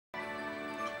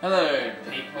Hello,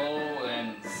 people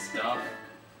and stuff.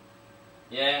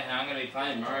 Yeah, I'm gonna be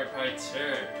playing Mario Party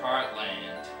 2, Pirate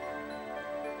Land.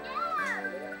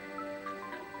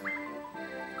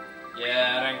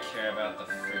 Yeah, I don't care about the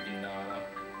freaking data.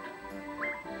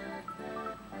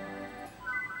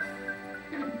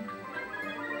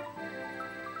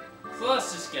 So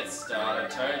let's just get started.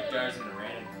 Toad goes in a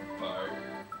random boat.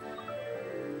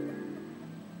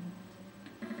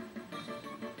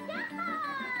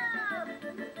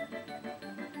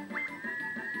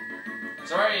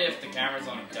 Sorry if the camera's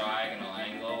on a diagonal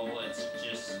angle, it's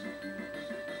just...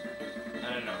 I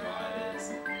don't know why it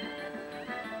is.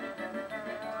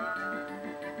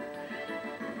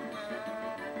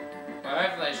 But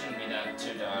hopefully it shouldn't be that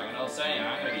too diagonal, so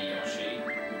yeah, I'm gonna be Yoshi.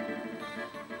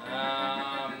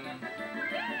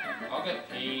 I'll get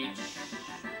Peach,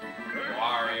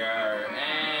 Wario,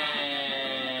 and...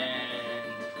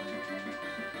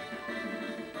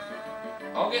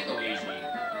 I'll get Luigi.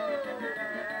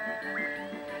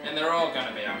 And they're all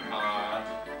gonna be on hard.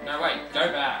 No, wait,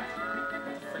 go back.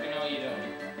 What the freaking hell are you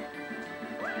doing?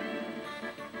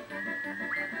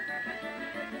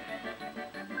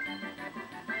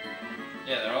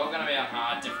 Yeah, they're all gonna be on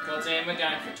hard difficulty, and we're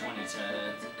going for 20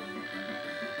 turns.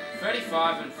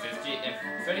 35 and 50,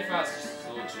 and 35 is just a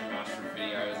little too much for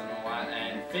videos and all that,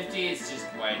 and 50 is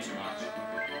just way too much.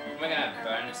 We're gonna have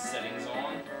bonus settings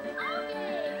on.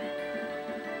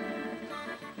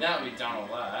 Now that we've done all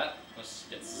that, let's just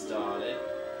get started.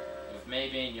 With me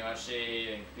being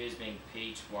Yoshi, and computers being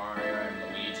Peach, Wario, and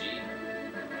Luigi.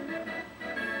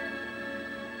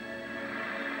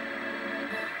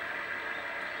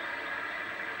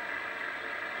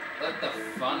 Let the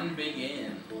fun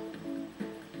begin.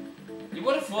 You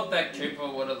would have thought that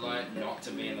Koopa would have learned not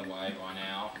to be in the way by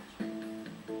now.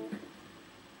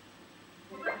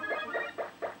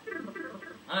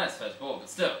 I know it's first ball, but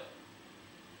still.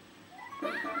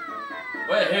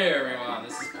 We're here, everyone.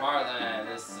 This is Pirate Land.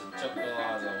 This is a tropical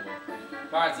island.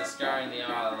 Pirates are scouring the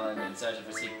island in search of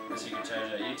a secret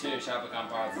treasure. You too shall become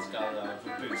pirates and scour the island for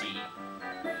booty.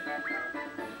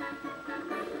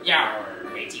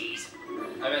 Yarr, mateys.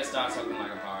 I better start talking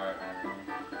like a pirate.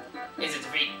 Is it to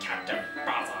defeat Captain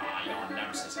Buzzer, your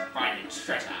nemesis, and find its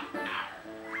treasure?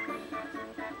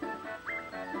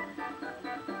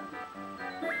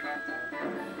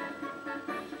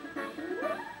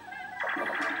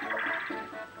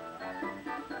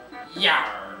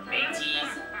 Yarr, mateys.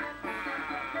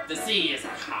 The sea is a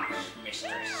harsh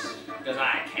mistress. Because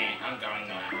I'm going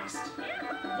last.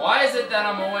 Why is it that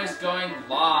I'm always going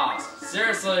last?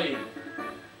 Seriously.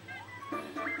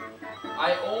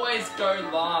 I always go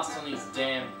last on these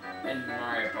damn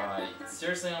Mario Party. It's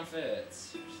seriously unfair.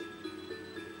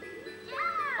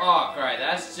 Oh great,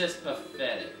 that's just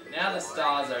pathetic. Now the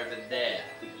star's over there.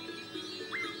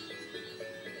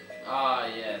 Oh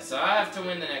yeah, so I have to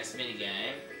win the next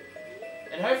minigame.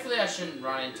 And hopefully I shouldn't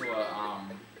run into a,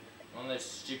 one of those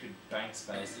stupid bank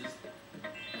spaces.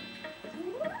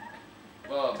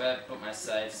 Well, I better put my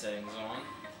save settings on.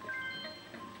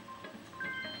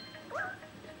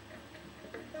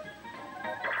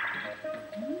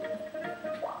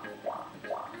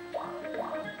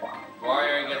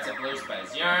 Wario gets a blue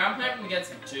space. You know, I'm hoping to get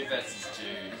some 2 versus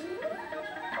 2s.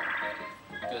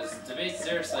 Because, to be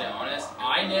seriously honest,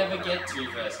 I never get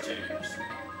 2 versus 2s.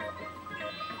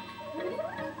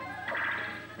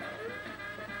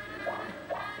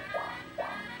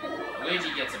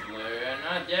 Luigi gets a blue,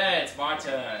 and yeah, it's my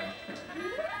turn.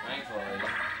 Thankfully.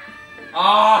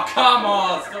 Oh, come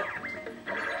on! Stop.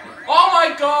 Oh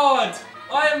my god!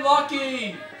 I am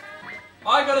lucky!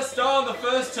 I got a star on the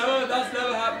first turn, that's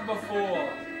never happened before.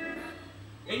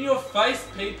 In your face,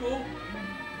 people.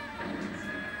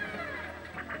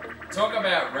 Talk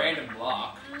about random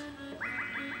luck.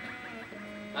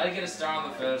 I get a star on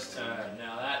the first turn,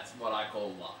 now that's what I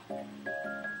call luck.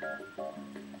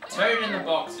 Toad in the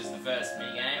Box is the first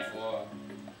minigame for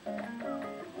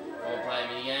 4-player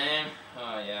minigame.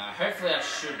 Oh yeah, hopefully I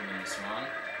should win this one.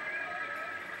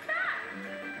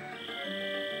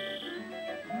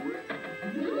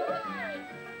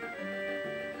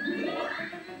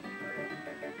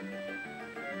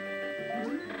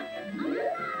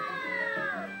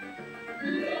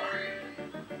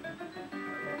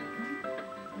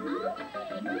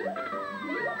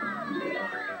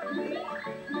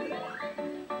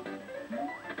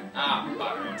 Ah,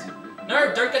 bugger it.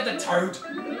 No, don't get the toad!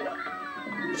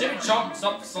 Chip and Chomp,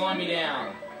 stop slowing me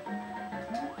down.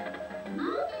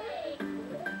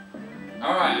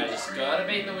 Alright, I just gotta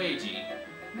beat Luigi.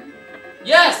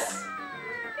 Yes!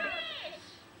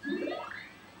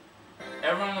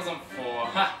 Everyone was on 4.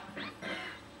 Ha!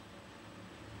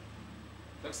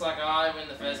 Looks looks like I win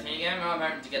the first minigame. I'm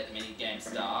hoping to get the minigame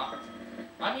star.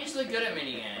 I'm usually good at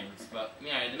minigames, but, you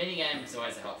know, the minigame is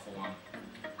always a helpful one.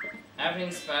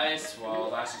 Happening space, well,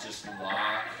 that's just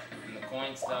luck. And the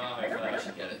coin star, hopefully I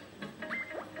should get it.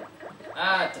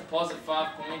 Ah, deposit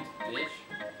 5 coins, bitch.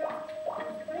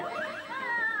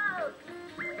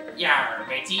 Yarr,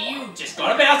 Betty, you just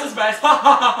got a Bowser space! Ha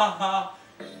ha ha ha ha!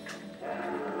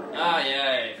 Ah,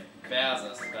 yay.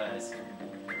 Bowser space.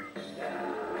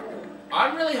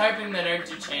 I'm really hoping they don't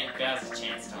do Bowser's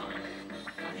chance time.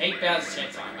 I hate Bowser's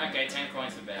chance time. Okay, 10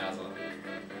 coins for Bowser.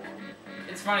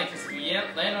 It's funny, because if you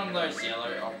land on those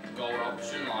yellow gold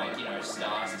option, like, you know,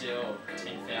 Star Steel,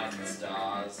 10,000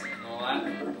 stars, and all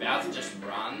that, Bowser just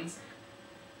runs.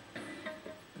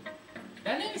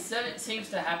 That never seems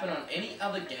to happen on any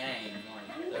other game,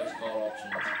 like, those gold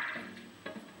options.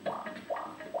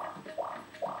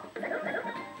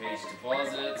 Peach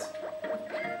deposits.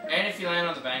 And if you land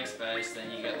on the bank space, then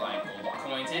you get, like, all the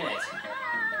coins in it.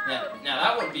 Now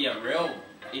that would be a real,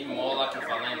 even more lucky if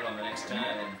I landed on the next turn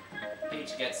and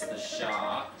Peach gets the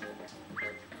shark.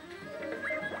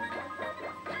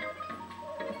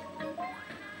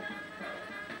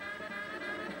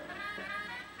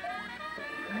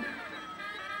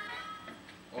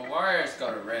 Well, Wario's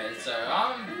got a red, so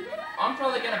I'm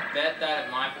probably gonna bet that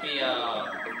it might be a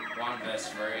 1 vs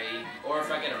 3, or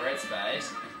if I get a red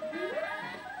space.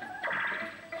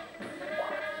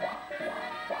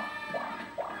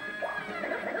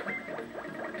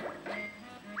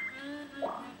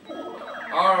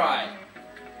 Alright.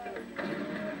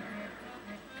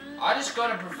 I just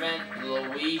gotta prevent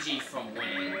Luigi from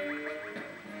winning.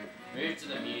 Move to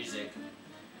the music.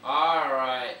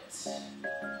 Alright.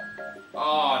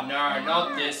 Oh no,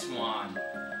 not this one.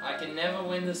 I can never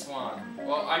win this one.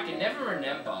 Well, I can never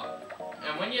remember.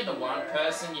 And when you're the one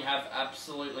person, you have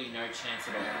absolutely no chance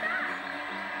at all.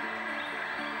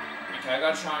 Okay, I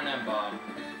gotta try and remember.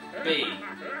 B,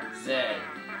 Z,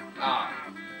 up,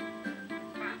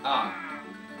 up.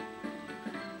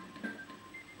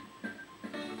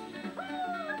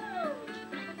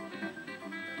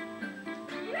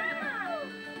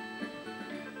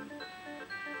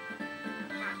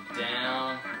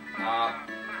 Down, up,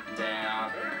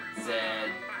 down, Z,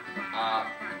 up,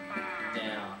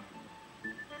 down.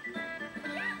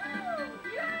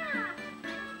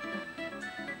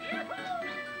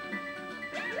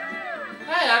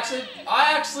 Hey,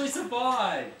 I actually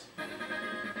survived!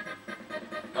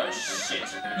 Oh shit.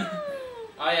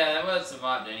 Oh yeah, that was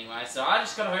survived anyway, so I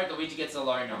just gotta hope Luigi gets a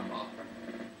low number.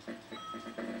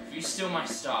 If you steal my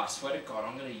star, I swear to God,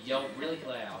 I'm gonna yell really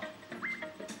loud.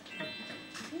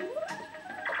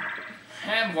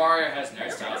 And Wario has no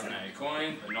stars and no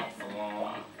coins, but not for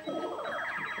long.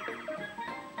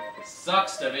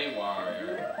 Sucks to be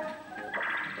Wario.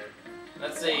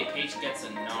 Let's see, Peach gets a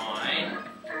 9. I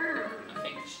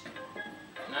think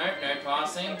nope, no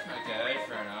passing. Okay,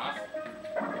 fair enough.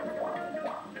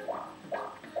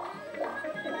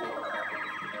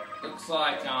 Looks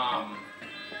like,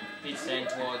 Peach heading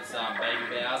towards, Baby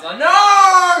Bowser.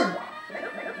 No!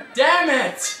 Damn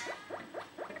it!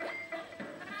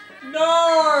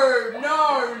 No!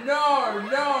 No! No!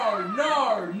 No!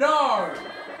 No! No!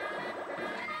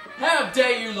 How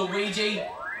dare you, Luigi!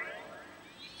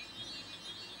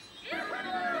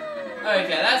 Okay,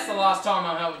 that's the last time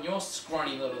I'm helping your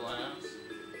scrawny little ass.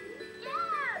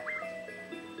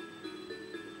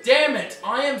 Damn it!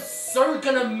 I am so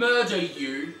gonna murder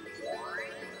you!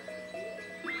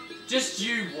 Just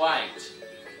you wait.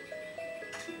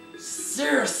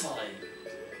 Seriously!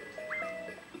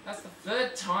 That's the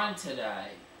 3rd time today.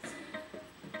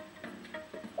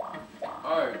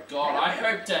 Oh God, I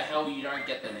hope to hell you don't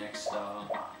get the next star.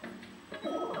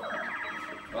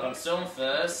 But I'm still in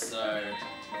 1st, so...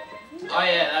 Oh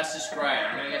yeah, that's just great.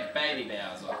 I'm gonna get Baby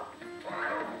Bowser.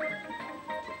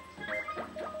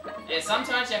 Yeah,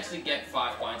 sometimes you actually get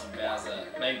 5 coins from Bowser.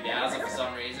 Baby Bowser for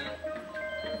some reason.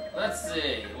 Let's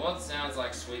see, what sounds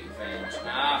like sweet revenge?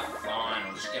 Ah, fine,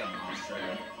 I'll just get a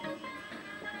mushroom.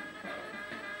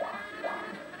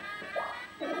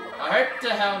 I hope to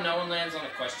hell no one lands on a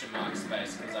question mark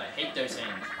space, because I hate those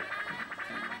things.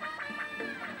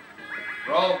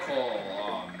 Roll call,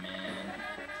 oh man.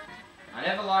 I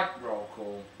never liked roll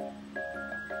call.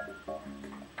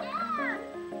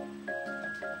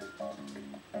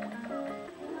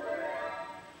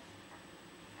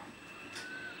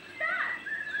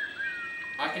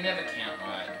 I can never count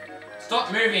right.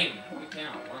 Stop moving! Let me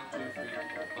count. 1, 2, 3,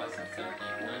 4, 5, 6, 7,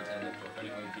 8, 9, 10, 11, 12,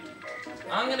 13, 14,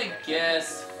 15. I'm gonna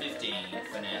guess 15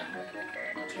 for now.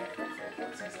 1, 2, 3, 4,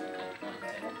 5, 6, 7, 8, 9,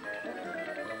 10,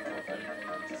 11, 12, 13,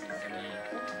 14, 15, 16, 17,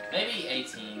 18. Maybe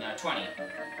 18, no, 20. 1,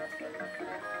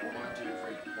 2, 3,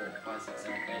 4, 5, 6,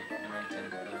 7, 8, 9, 10,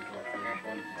 11, 12, 13,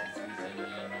 14, 15, 16, 17,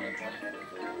 18, 19,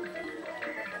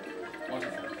 20. 1, 2,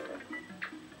 3.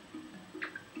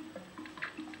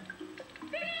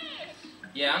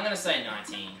 Yeah, I'm gonna say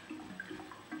 19.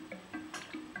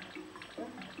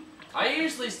 I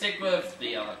usually stick with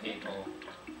the other people.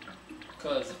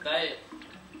 Because if they...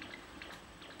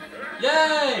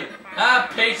 Yay! Ah,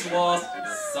 Peach lost.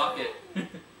 Suck it.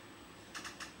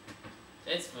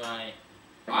 It's funny.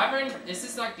 This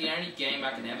is like the only game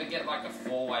I can ever get like a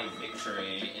 4-way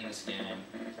victory in this game.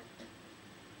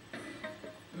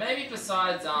 Maybe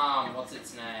besides, what's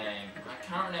its name? I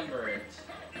can't remember it.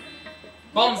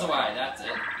 Bombs Away, that's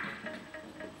it.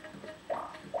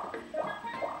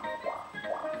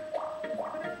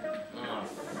 Oh,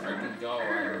 freaking go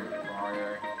away,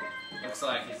 Wario. Looks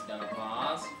like he's gonna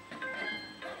pass.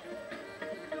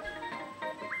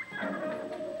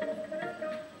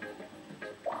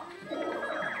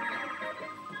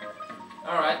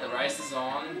 Alright, the race is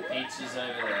on. Peach is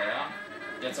over there.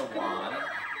 Gets a 1.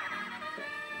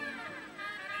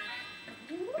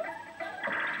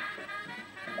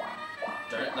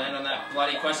 Don't land on that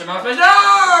bloody question mark. No!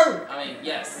 I mean,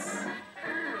 yes.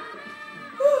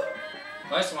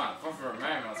 Close one. Thought for a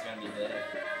moment I was going to be there.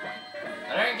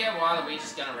 I don't get why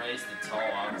Luigi's going to raise the toll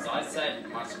up, because I'd say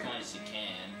as much coins as you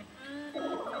can.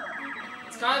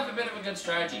 It's kind of a bit of a good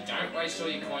strategy. Don't waste all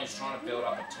your coins trying to build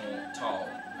up a toll.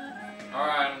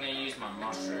 Alright, I'm going to use my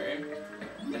mushroom.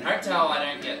 And hope to hell I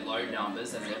don't get low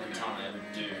numbers, as every time I ever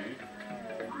do.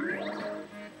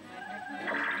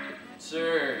 2.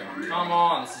 Oh, come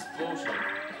on, this is bullshit.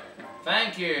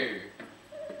 Thank you.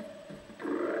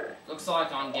 Looks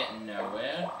like I'm getting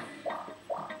nowhere.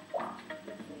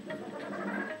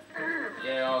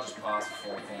 Yeah, I'll just pass for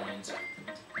 4 coins.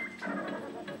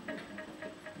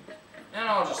 And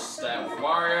I'll just stay with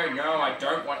Wario. No, I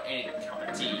don't want any cup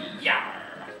of tea. Yarr!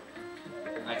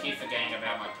 I keep forgetting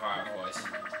about my pirate voice.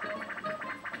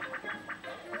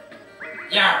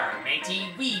 Yarr,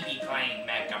 matey, we be playing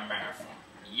Mega Marathon.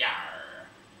 Yarr!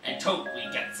 And totally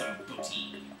get some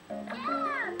booty.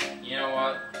 You know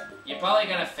what? You're probably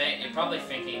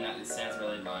thinking that this sounds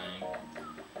really lame.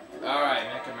 Alright,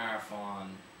 Mega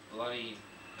Marathon. Bloody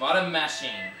button mashing.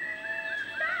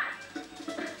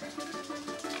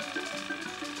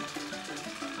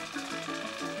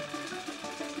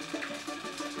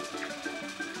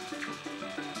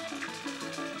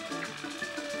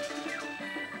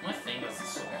 My fingers are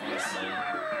sore, honestly.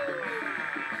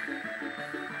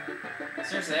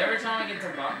 Seriously, every time I get to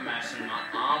button mashing, my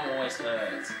arm always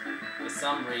hurts. For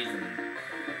some reason.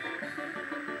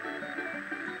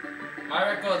 My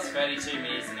record's 32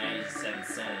 minutes and 87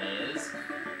 centimeters.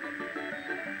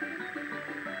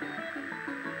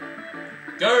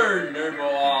 Go, Noble!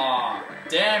 Aw,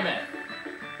 damn it!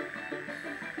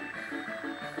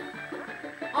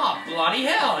 Oh, bloody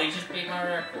hell! He just beat my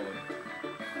record.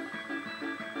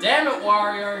 Damn it,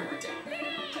 Wario! Damn it.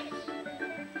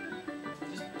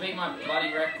 Just beat my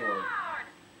bloody record.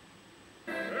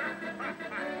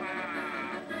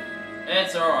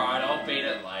 It's alright, I'll beat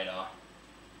it later.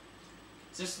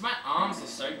 It's just my arms are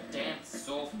so damn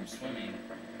sore from swimming.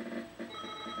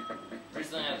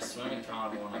 Recently I had a swimming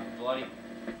carnival and I bloody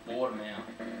bored them out.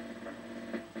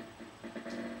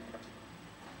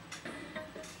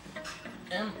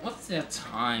 And what's their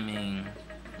timing?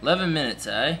 11 minutes,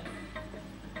 eh?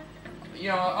 You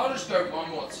know, I'll just go one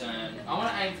more turn. I want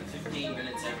to aim for 15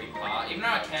 minutes every part, even though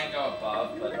I can go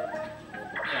above, but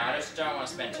you know, I just don't want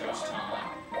to spend too much time.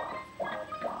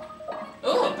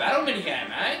 Ooh, a battle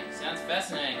minigame, eh? Sounds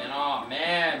fascinating. And oh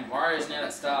man, Wario's now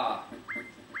at star.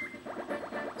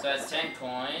 So it's 10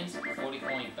 coins, 40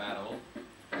 coin battle.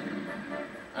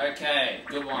 Okay,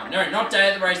 good one. No, not day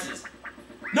of the races.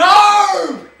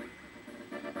 No!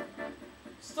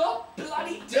 Stop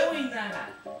bloody doing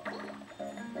that!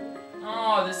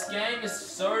 Oh, this game is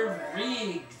so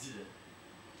rigged.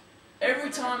 Every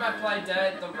time I play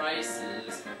Day at the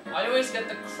Races, I always get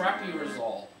the crappy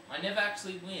result. I never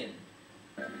actually win.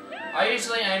 I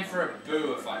usually aim for a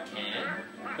boo if I can,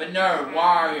 but no,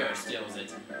 Wario steals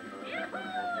it.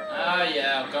 Oh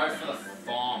yeah, I'll go for the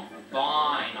Fomp.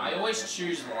 Fine, I always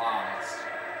choose last.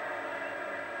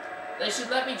 They should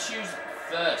let me choose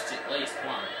first at least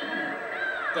one.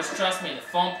 Because trust me, the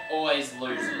Fomp always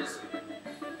loses.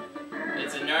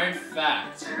 It's a known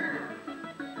fact.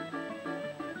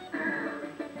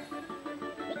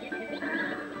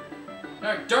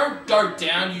 No, don't go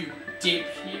down, you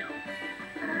dipshit.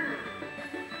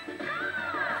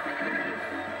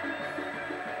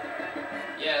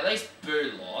 Yeah, at least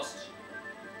Boo lost.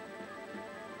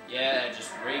 Yeah,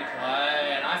 just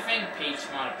replay, and I think Peach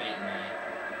might have beaten me.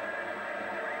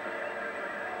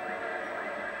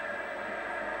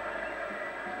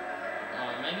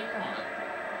 Oh, maybe not.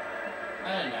 I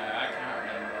don't know, I can't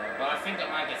remember. But I think I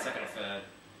might get second or third.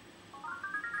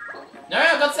 No,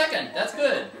 I got second! That's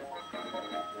good!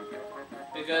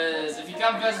 Because if you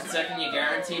come first and second, you're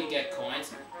guaranteed to get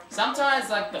coins. Sometimes,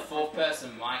 like, the fourth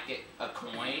person might get a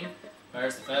coin,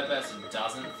 whereas the third person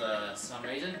doesn't for some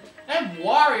reason. And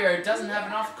Wario doesn't have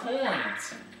enough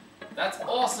coins! That's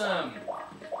awesome!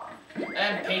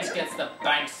 And Peach gets the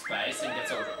bank space and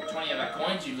gets all 20 of her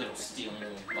coins, you little stealing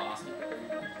little bastard.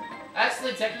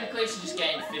 Actually, technically, she just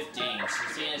gained 15,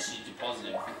 seeing as she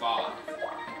deposited 5.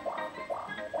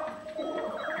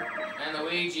 And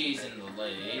Luigi's in the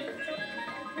lead.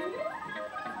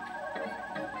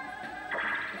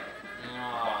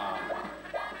 Oh.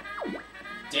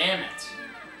 Damn it.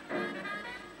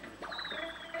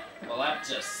 Well, that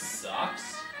just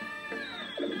sucks.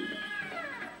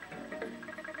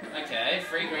 Okay,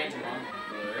 3 green to 1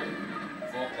 blue.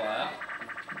 4 player.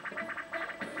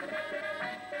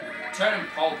 Totem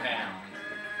pole pound.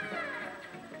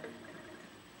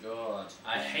 God,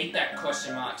 I hate that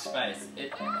question mark space.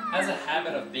 It has a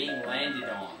habit of being landed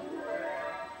on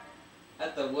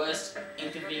at the worst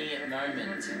inconvenient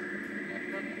moment.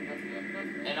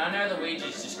 And I know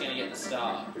Luigi's just gonna get the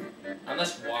star.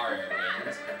 Unless Wario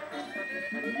wins.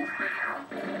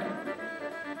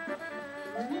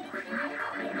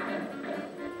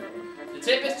 The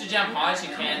tip is to jump high as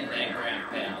you can and then ground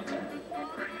pound.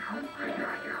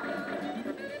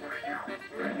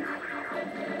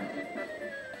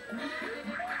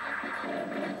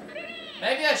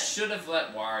 Maybe I should have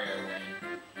let Wario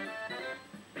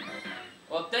win.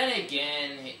 Well, then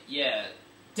again, yeah.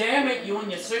 Damn it, you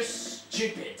and you're so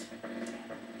stupid.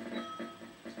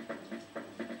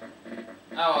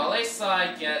 Oh, well, at least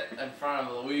I get in front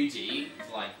of Luigi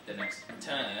for, like, the next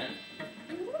turn.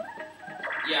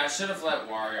 Yeah, I should have let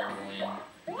Wario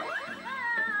win.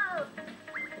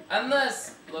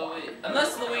 Unless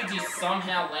Luigi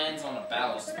somehow lands on a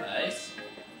battle space.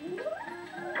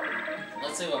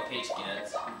 Let's see what Peach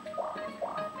gets.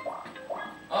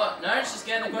 Oh, no, she's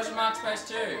getting the question mark space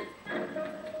too.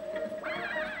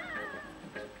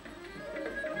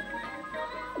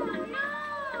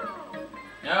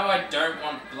 No, I don't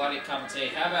want bloody cup of tea.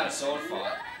 How about a sword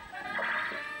fight?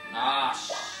 Ah,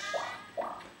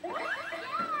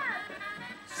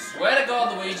 Swear to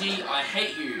God, Luigi, I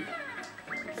hate you.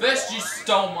 First you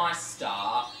stole my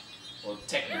star. Well,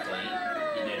 technically,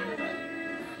 you didn't,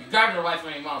 but you grabbed it away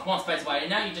from me one space away, and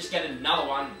now you just get another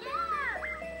one.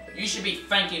 You should be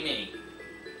thanking me.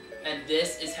 And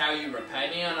this is how you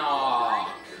repay me? And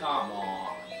oh, come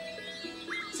on.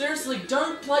 Seriously,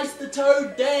 don't place the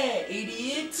toad there,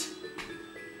 idiot.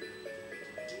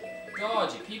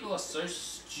 God, you people are so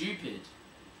stupid.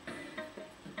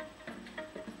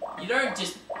 You don't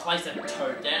just place a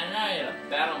toad down, now you're in a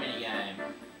battle minigame.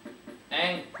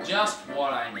 And just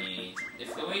what I need.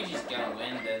 If Luigi's gonna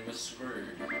win, then we're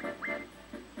screwed.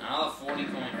 Another 40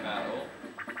 coin battle.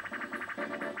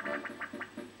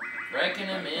 Breaking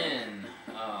him in.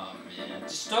 Oh man.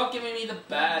 Just stop giving me the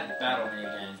bad battle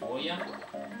minigames, will ya?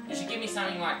 You should give me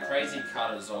something like Crazy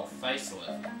Cutters or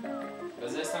Facelift.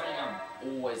 Because there's something I'm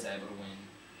always able to win.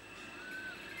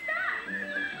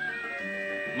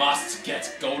 Must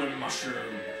get golden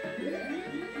mushroom.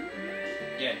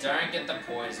 Yeah, don't get the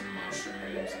poison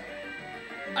mushrooms.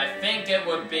 I think it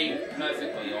would be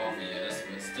perfectly obvious,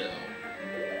 but still.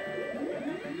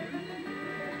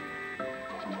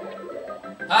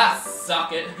 Ah,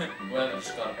 suck it! Whoever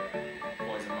just got a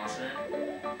poison mushroom.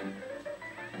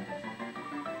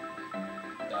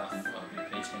 The fucking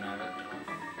Peach can have it.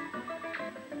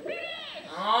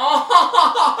 Oh!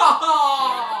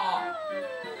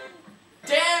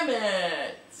 Damn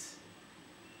it!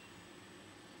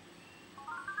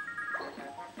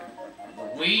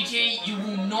 Luigi, you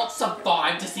will not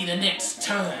survive to see the next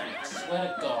turn. I swear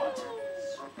to God.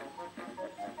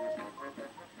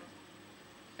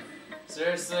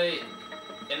 Seriously,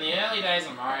 in the early days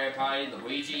of Mario Party,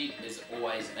 Luigi is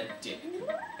always a dick.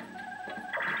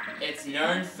 It's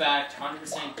known fact,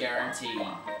 100% guaranteed.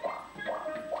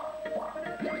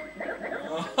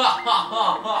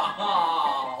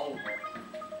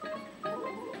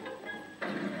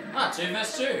 Ah, 2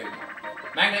 vs 2.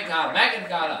 Magnet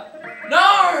Carter.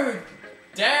 No!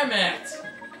 Damn it!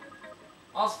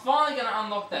 I was finally gonna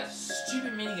unlock that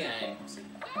stupid minigame.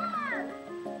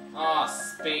 Ah,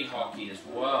 speed hockey as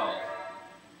well.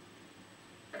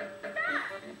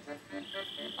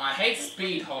 I hate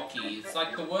speed hockey. It's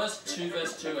like the worst 2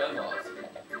 vs 2 ever.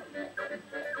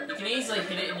 You can easily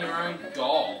hit it in your own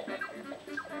goal.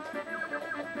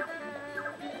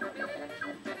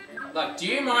 Look, do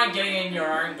you mind getting in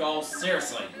your own goal?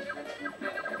 Seriously.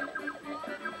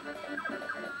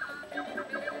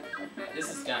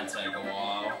 This is gonna take a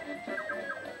while.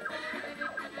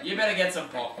 You better get some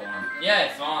popcorn.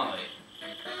 Yeah, finally.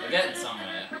 We're getting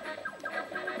somewhere.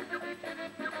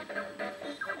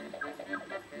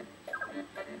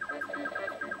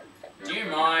 Do you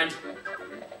mind?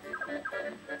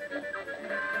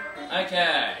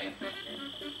 Okay.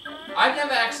 I've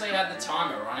never actually had the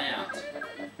timer run out.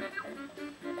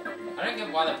 I don't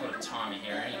get why they put a timer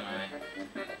here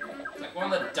anyway. It's like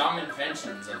one of the dumb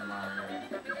inventions of Mario.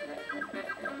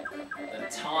 The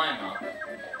timer.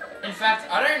 In fact,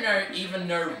 I don't even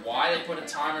know why they put a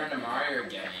timer in the Mario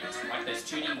games, like those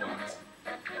 2D ones.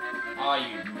 Oh,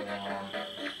 you moron.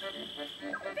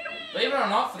 Believe it or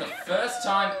not, for the first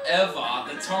time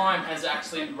ever, the time has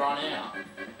actually run out.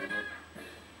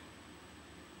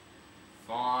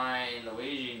 Fine,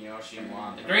 Luigi and Yoshi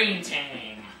won. The green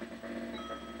team!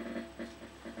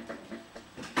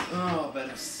 Oh,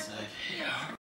 better save here.